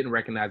 I didn't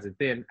recognize it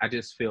then. I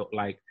just felt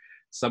like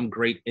some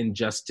great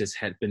injustice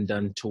had been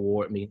done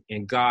toward me.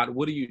 And God,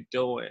 what are you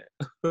doing?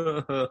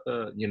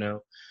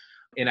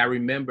 And I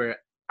remember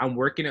I'm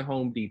working at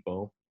Home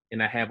Depot,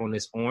 and I have on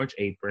this orange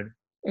apron,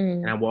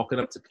 and I'm walking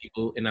up to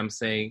people, and I'm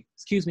saying,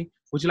 "Excuse me,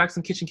 would you like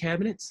some kitchen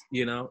cabinets?"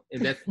 And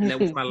that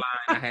was my line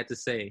I had to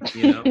say,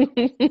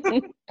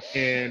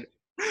 And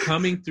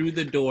coming through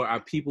the door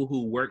are people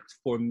who worked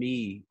for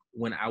me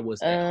when I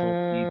was at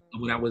Home Depot,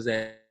 when I was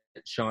at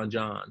Sean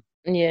John.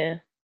 Yeah.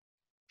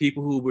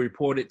 People who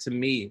reported to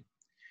me.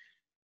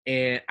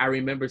 And I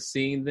remember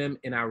seeing them,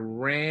 and I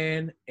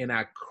ran and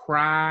I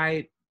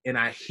cried and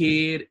I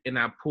hid and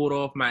I pulled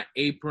off my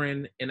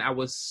apron, and I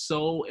was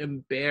so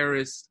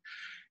embarrassed.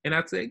 And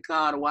I said,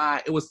 "God,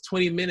 why?" It was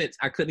 20 minutes.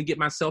 I couldn't get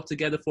myself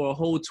together for a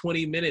whole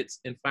 20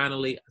 minutes. And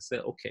finally I said,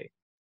 "Okay,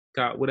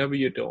 God, whatever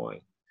you're doing,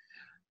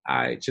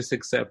 I just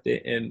accept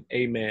it. And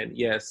amen.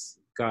 Yes,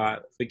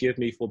 God, forgive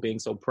me for being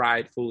so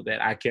prideful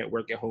that I can't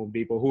work at Home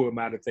Depot. Who am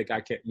I to think I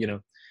can't,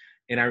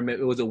 And I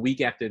remember it was a week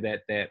after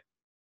that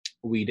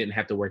we didn't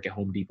have to work at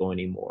Home Depot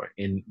anymore,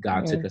 and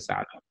God took us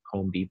out of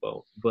Home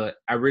Depot. But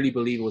I really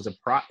believe it was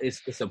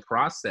it's a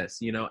process,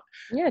 Yeah,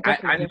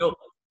 I know.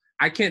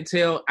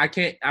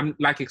 I'm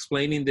like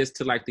explaining this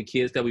to like the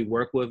kids that we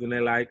work with, and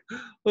they're like,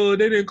 "Oh,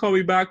 they didn't call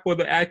me back for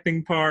the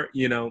acting part,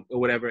 or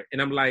whatever." And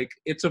I'm like,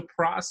 it's a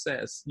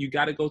process. You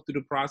got to go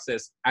through the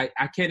process. I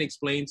can't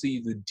explain to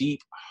you the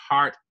deep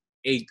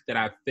heartache that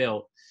I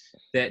felt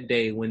that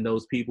day when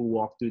those people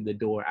walked through the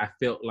door. I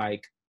felt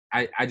like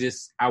I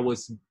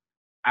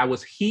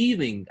was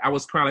heaving. I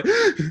was crying like,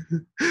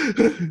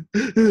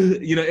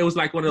 it was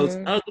like one of those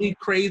ugly,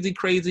 crazy,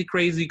 crazy,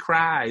 crazy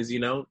cries,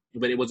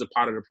 but it was a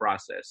part of the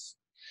process.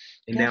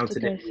 And now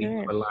today we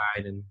have a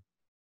line, and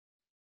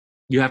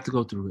You have to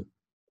go through it.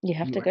 You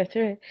have to go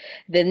through it.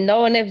 Then no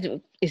one ever,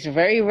 it's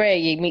very rare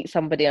you meet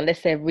somebody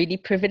unless they're really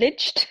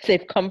privileged.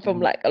 They've come from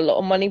like a lot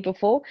of money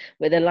before,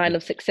 where their line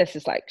of success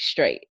is like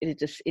straight. It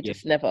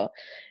just never,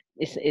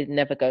 it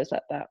never goes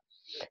like that.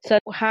 So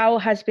how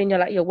has been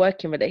your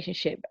working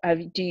relationship?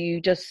 Do you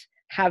just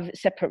have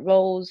separate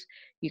roles?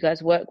 You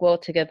guys work well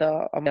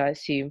together, I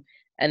assume,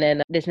 and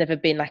then there's never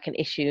been like an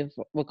issue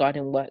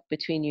regarding work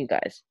between you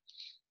guys?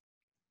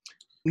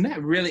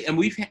 Not really. And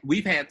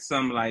we've had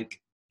some like,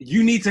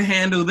 you need to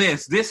handle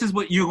this. This is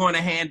what you're going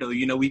to handle.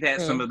 You know, we've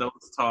had some of those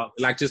talks.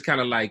 Like just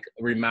kind of like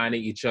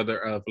reminding each other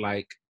of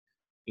like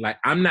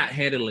I'm not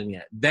handling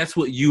it. That's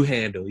what you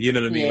handle. You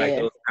know what I mean? Like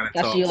those kind of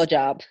That's talks. your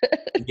job.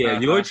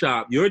 Yeah, your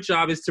job. Your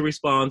job is to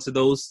respond to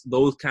those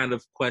kind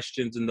of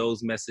questions and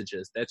those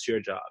messages. That's your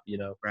job, you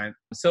know. Right.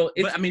 So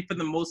but I mean, for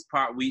the most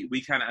part,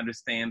 we kind of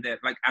understand that.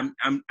 Like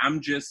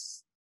I'm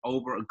just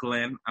over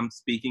Glenn. I'm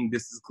speaking.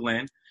 This is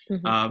Glenn.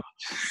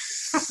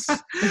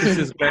 This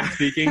is Glenn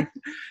speaking.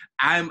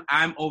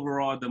 I'm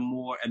overall the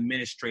more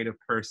administrative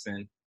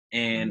person,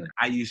 and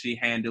I usually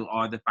handle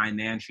all the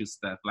financial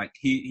stuff. Like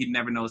he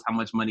never knows how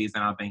much money is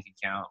in our bank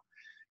account.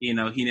 You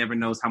know, he never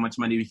knows how much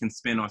money we can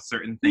spend on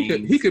certain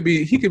things. He could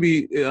be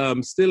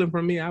stealing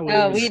from me. We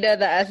know that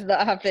that's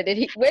not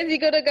happening. Where's he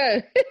gonna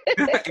go?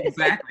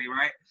 Exactly,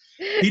 right.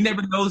 He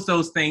never knows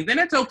those things, and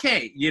that's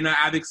okay. You know,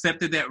 I've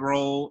accepted that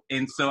role,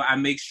 and so I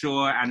make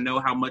sure I know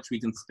how much we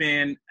can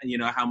spend. You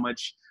know, how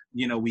much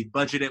we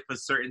budgeted for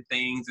certain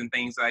things and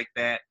things like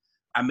that.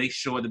 I make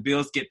sure the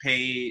bills get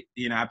paid.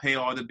 You know, I pay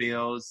all the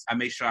bills. I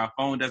make sure our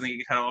phone doesn't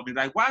get cut off. He's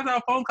like, why is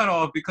our phone cut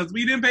off? Because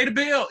we didn't pay the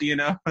bill, you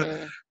know?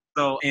 Yeah.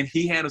 So, and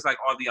he handles like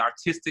all the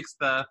artistic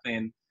stuff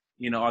and,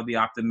 all the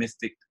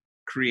optimistic,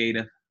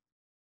 creative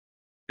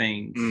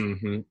things.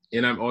 Mm-hmm.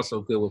 And I'm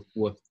also good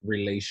with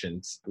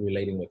relating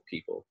with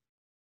people.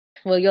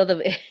 Well, you're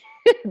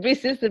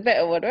Bruce is the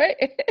better one, right?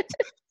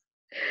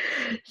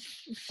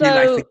 So, he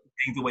likes to give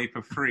things away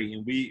for free,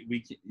 and we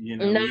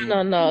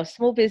No.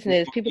 Small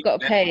business, people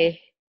got to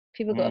pay.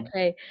 Got to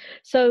pay.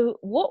 So,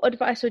 what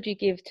advice would you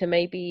give to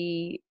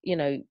maybe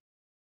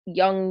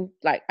young,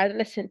 like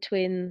adolescent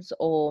twins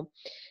or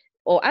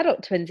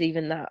adult twins,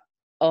 even that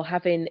are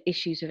having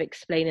issues with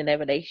explaining their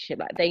relationship?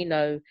 Like they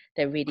know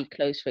they're really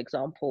close, for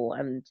example,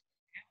 and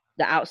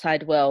the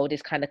outside world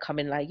is kind of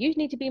coming like, you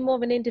need to be more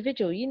of an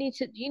individual. You need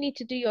to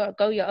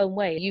go your own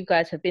way. You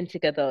guys have been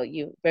together.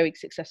 You're very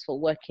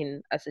successful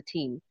working as a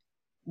team.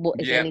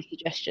 What is any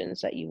suggestions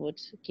that you would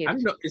give? I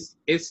don't know.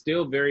 It's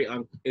still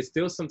it's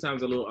still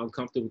sometimes a little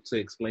uncomfortable to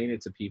explain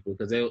it to people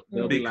because they'll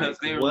be like,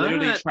 they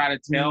literally try to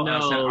tell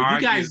us and argue.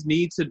 You guys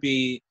need to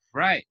be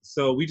right.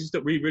 So we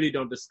really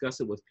don't discuss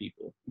it with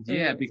people.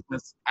 Yeah,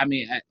 because I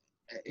mean,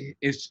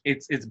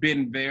 it's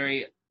been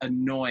very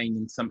annoying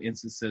in some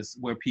instances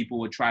where people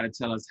would try to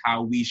tell us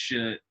how we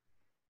should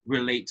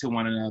relate to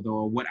one another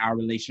or what our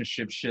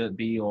relationship should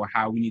be or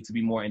how we need to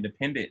be more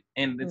independent.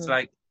 And it's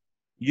like,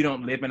 you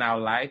don't live in our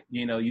life,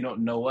 you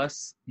don't know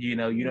us, you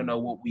don't know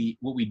what we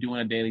do on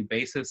a daily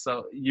basis.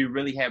 So you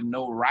really have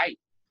no right.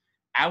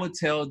 I would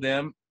tell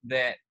them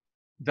that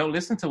don't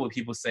listen to what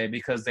people say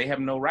because they have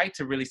no right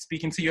to really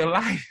speak into your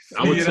life.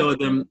 I would tell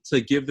them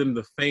to give them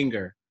the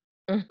finger.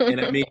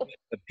 And I mean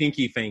the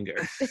pinky finger.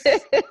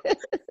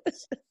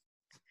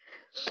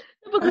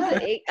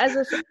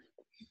 Because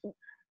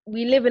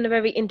we live in a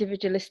very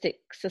individualistic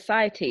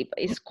society, but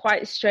it's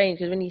quite strange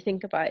because when you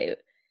think about it,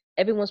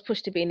 everyone's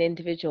pushed to be an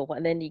individual,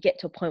 and then you get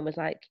to a point where it's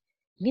like,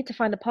 you need to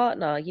find a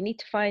partner, you need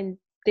to find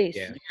this.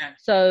 Yeah.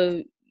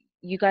 So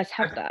you guys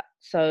have that.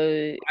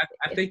 So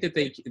I think that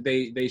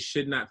they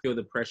should not feel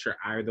the pressure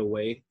either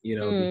way,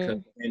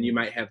 because then you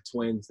might have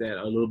twins that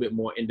are a little bit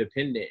more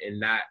independent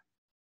and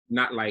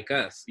not like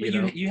us.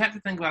 You have to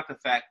think about the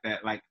fact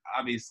that, like,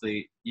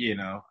 obviously,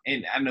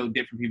 and I know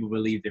different people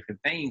believe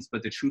different things,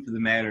 but the truth of the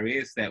matter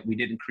is that we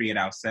didn't create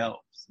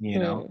ourselves.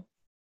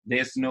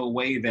 There's no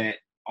way that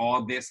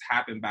all this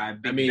happened by a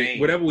big bang.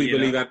 Whatever we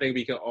believe, I think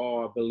we can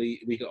all agree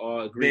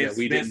that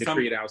we didn't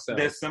create ourselves.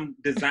 There's some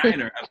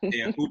designer up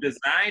there who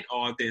designed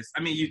all this.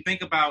 I mean, you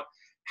think about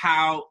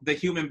how the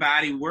human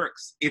body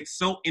works. It's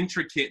so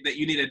intricate that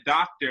you need a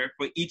doctor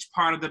for each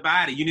part of the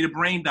body. You need a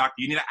brain doctor.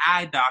 You need an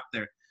eye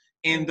doctor.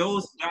 And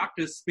those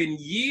doctors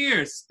spend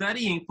years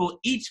studying for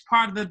each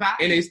part of the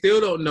body. And they still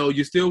don't know.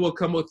 You still will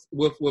come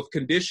with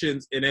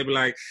conditions and they'll be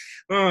like,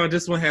 oh,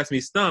 this one has me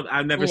stumped.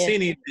 I've never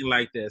seen anything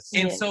like this.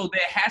 And so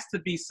there has to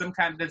be some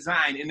kind of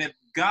design. And if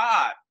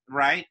God,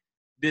 right,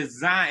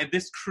 if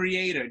this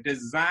creator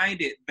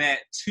designed it that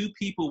two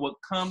people would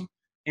come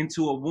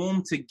into a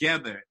womb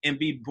together and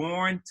be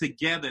born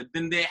together,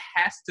 then there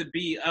has to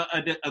be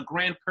a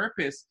grand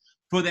purpose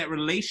for that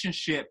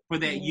relationship, for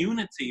that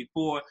unity,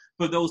 for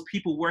those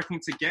people working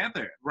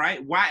together,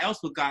 right? Why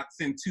else would God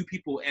send two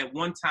people at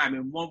one time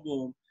in one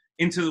womb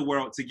into the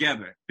world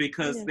together?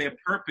 Because their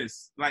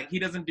purpose, like, he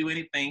doesn't do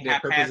anything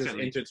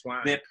haphazardly.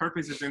 Their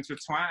purpose is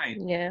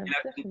intertwined. Yeah, and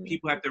I think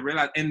people have to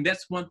realize, and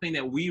that's one thing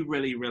that we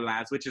really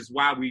realize, which is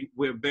why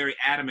we're very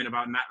adamant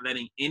about not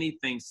letting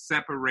anything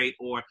separate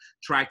or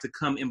try to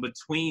come in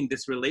between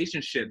this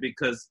relationship,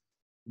 because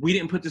we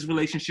didn't put this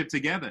relationship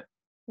together.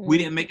 We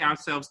didn't make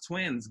ourselves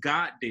twins.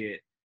 God did.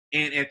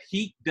 And if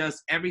he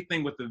does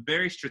everything with a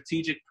very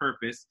strategic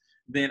purpose,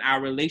 then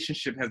our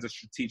relationship has a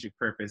strategic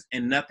purpose,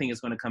 and nothing is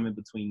going to come in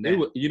between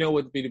that. You know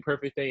what would be the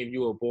perfect thing? If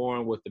you were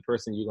born with the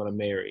person you're going to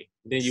marry,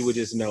 then you would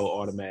just know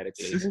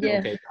automatically. Yeah.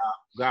 Okay,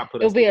 God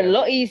put It'll us be together. A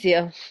lot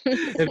easier.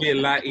 It'll be a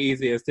lot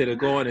easier instead of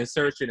going and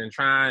searching and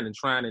trying and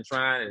trying,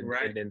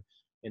 Right. and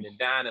then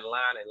dying and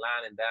lying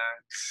and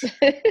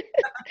dying.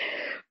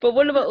 But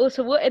what about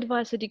also, what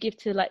advice would you give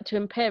to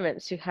twin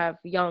parents who have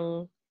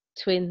young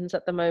twins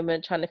at the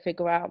moment, trying to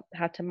figure out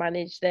how to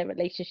manage their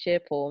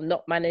relationship or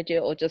not manage it,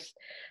 or just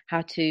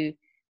how to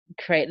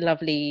create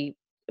lovely,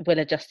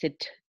 well-adjusted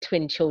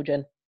twin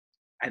children?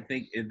 I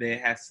think there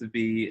has to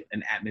be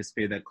an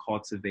atmosphere that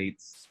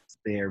cultivates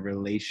their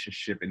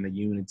relationship and the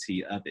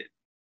unity of it.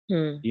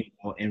 You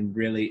know, and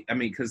really, I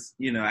mean, because,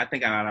 you know, I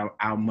think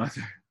our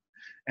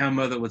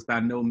mother was by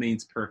no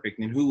means perfect,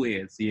 and who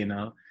is, you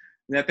know?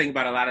 And I think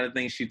about a lot of the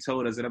things she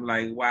told us, and I'm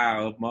like,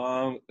 wow,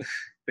 Mom,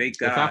 thank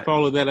God. If I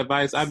followed that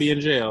advice, I'd be in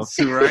jail.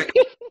 Right?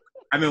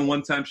 I mean,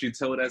 one time she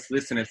told us,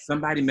 listen, if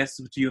somebody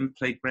messes with you in the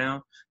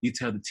playground, you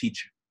tell the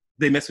teacher.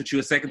 They mess with you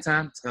a second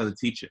time, tell the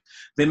teacher.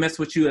 They mess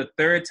with you a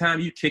third time,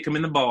 you kick them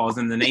in the balls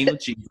in the name of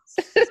Jesus.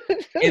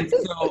 And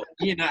so,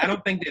 you know, I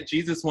don't think that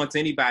Jesus wants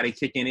anybody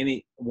kicking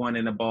anyone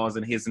in the balls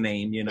in his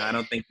name. You know, I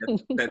don't think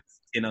that's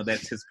you know,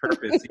 that's his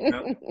purpose, you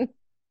know.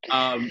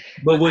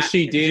 But what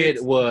she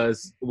did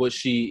was what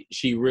she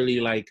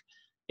really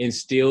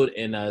instilled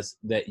in us,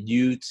 that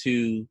you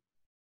two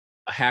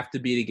have to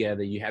be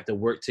together. You have to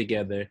work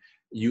together.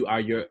 You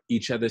are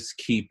each other's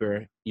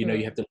keeper. You know,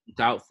 you have to look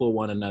out for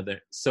one another.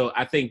 So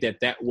I think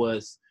that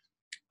was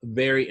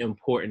very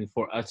important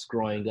for us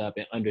growing up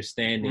and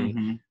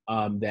understanding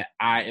that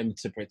I am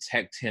to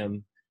protect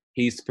him.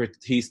 He's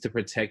to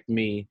protect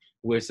me.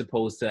 We're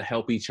supposed to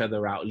help each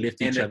other out,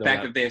 lift each other up. And the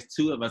fact that there's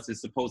two of us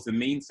is supposed to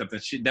mean something.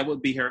 That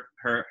would be her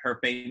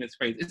famous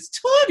phrase. It's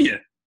two of you.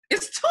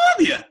 It's two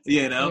of you.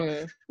 You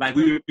know, like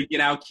we would forget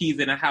our keys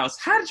in the house.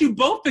 How did you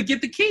both forget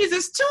the keys?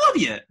 It's two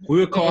of you. We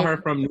would call her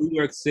from New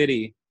York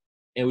City,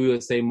 and we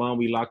would say, Mom,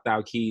 we locked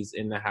our keys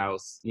in the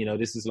house. You know,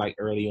 this is like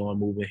early on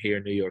moving here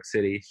in New York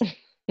City.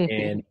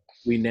 And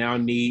we now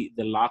need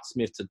the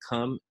locksmith to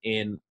come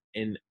in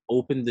and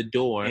open the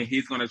door. And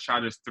he's going to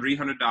charge us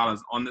 $300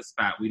 on the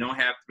spot. We don't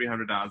have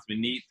 $300. We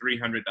need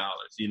 $300,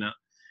 you know.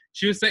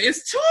 She would say,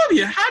 it's two of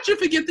you. How'd you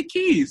forget the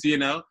keys, you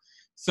know?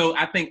 So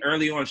I think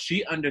early on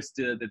she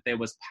understood that there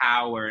was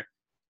power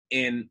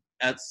in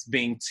us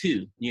being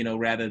two, you know,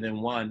 rather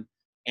than one.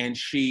 And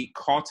she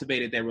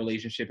cultivated that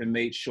relationship and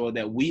made sure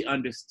that we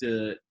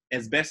understood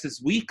as best as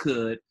we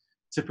could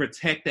to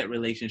protect that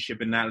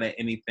relationship and not let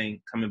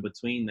anything come in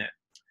between that.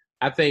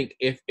 I think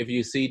if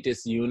you see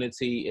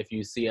disunity, if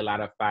you see a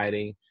lot of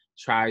fighting,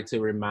 try to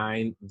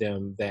remind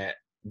them that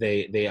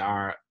they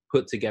are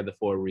put together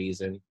for a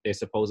reason. They're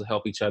supposed to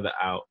help each other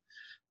out.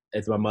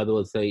 As my mother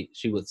would say,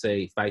 she would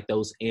say, fight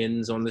those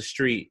ends on the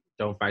street.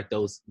 Don't fight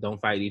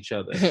each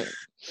other.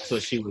 That's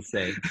what she would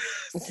say.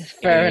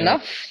 Fair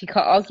enough. You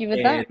can't argue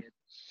with that.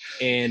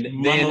 And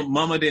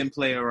Mama didn't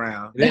play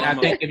around. Then I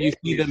think if you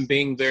see them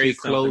being very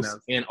close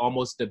and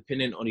almost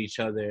dependent on each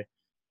other,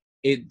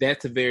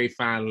 that's a very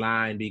fine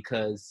line,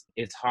 because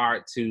it's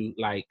hard to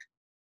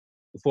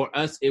for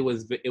us, it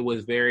was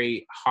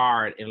very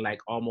hard and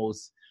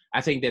almost, I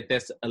think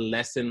that's a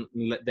lesson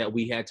that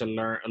we had to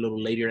learn a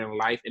little later in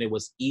life, and it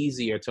was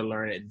easier to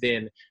learn it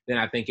then than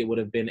I think it would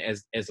have been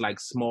as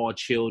small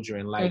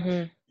children.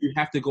 You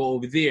have to go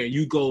over there,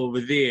 you go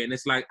over there, and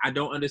it's I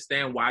don't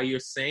understand why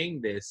you're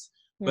saying this,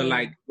 but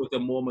with a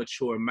more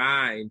mature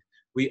mind,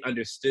 we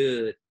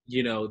understood,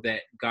 you know,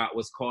 that God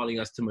was calling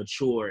us to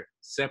mature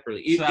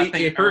separately. So I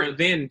think it hurt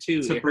then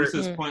too. To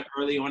Bruce's point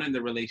early on in the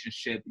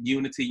relationship,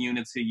 unity,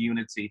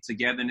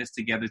 togetherness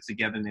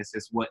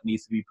is what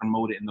needs to be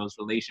promoted in those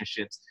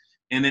relationships.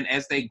 And then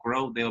as they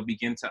grow, they'll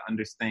begin to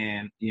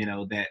understand, you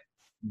know, that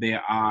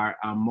there are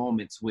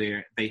moments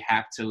where they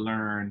have to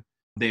learn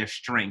their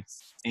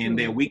strengths and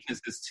their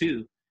weaknesses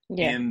too.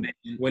 Yeah. And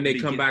when they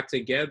come back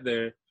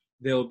together,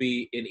 they'll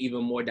be an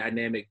even more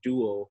dynamic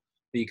duo,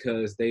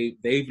 because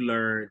they've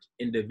learned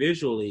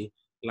individually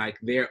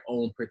their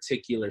own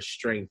particular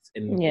strengths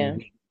and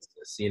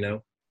weaknesses, you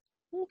know.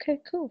 Okay,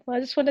 cool. Well, I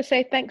just want to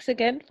say thanks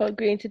again for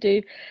agreeing to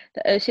do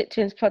the Oh Shit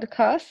Twins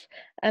podcast,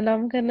 and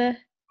I'm gonna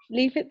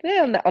leave it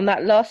there on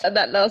that last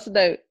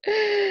note.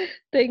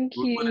 Thank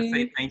you. We want to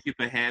say thank you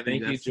for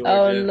having us. Thank you, Georgia.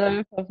 Oh,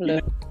 no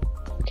problem.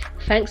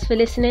 Thanks for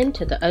listening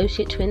to the Oh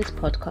Shit Twins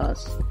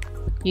podcast.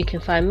 You can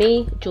find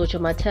me, Georgia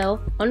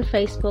Martell, on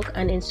Facebook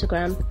and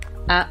Instagram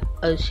at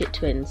Oh Shit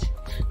Twins.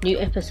 New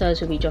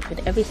episodes will be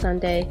dropping every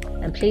Sunday,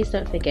 and please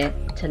don't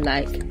forget to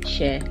like,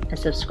 share and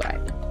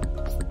subscribe.